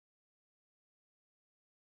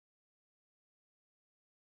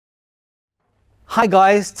Hi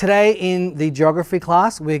guys, today in the geography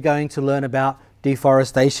class we're going to learn about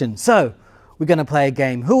deforestation. So we're going to play a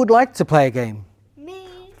game. Who would like to play a game?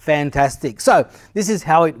 Me. Fantastic. So this is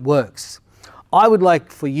how it works. I would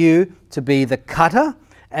like for you to be the cutter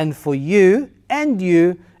and for you and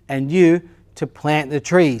you and you to plant the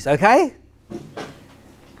trees, okay?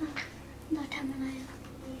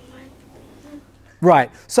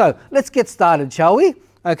 Right, so let's get started, shall we?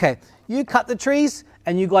 Okay, you cut the trees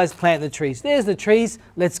and you guys plant the trees. There's the trees.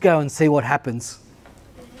 Let's go and see what happens.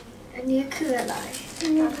 อันนี้คืออะไรท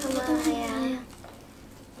ำอะไรอ่ะ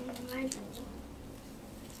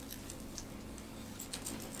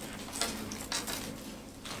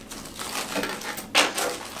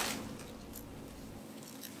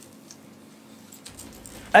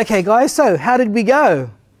Okay guys, so how did we go?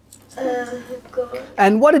 Good.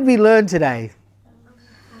 And what did we learn today?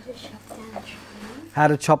 How to chop down trees. How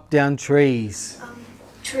to chop down trees.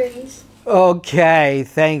 Trees. Okay,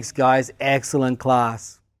 thanks guys. Excellent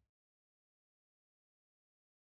class.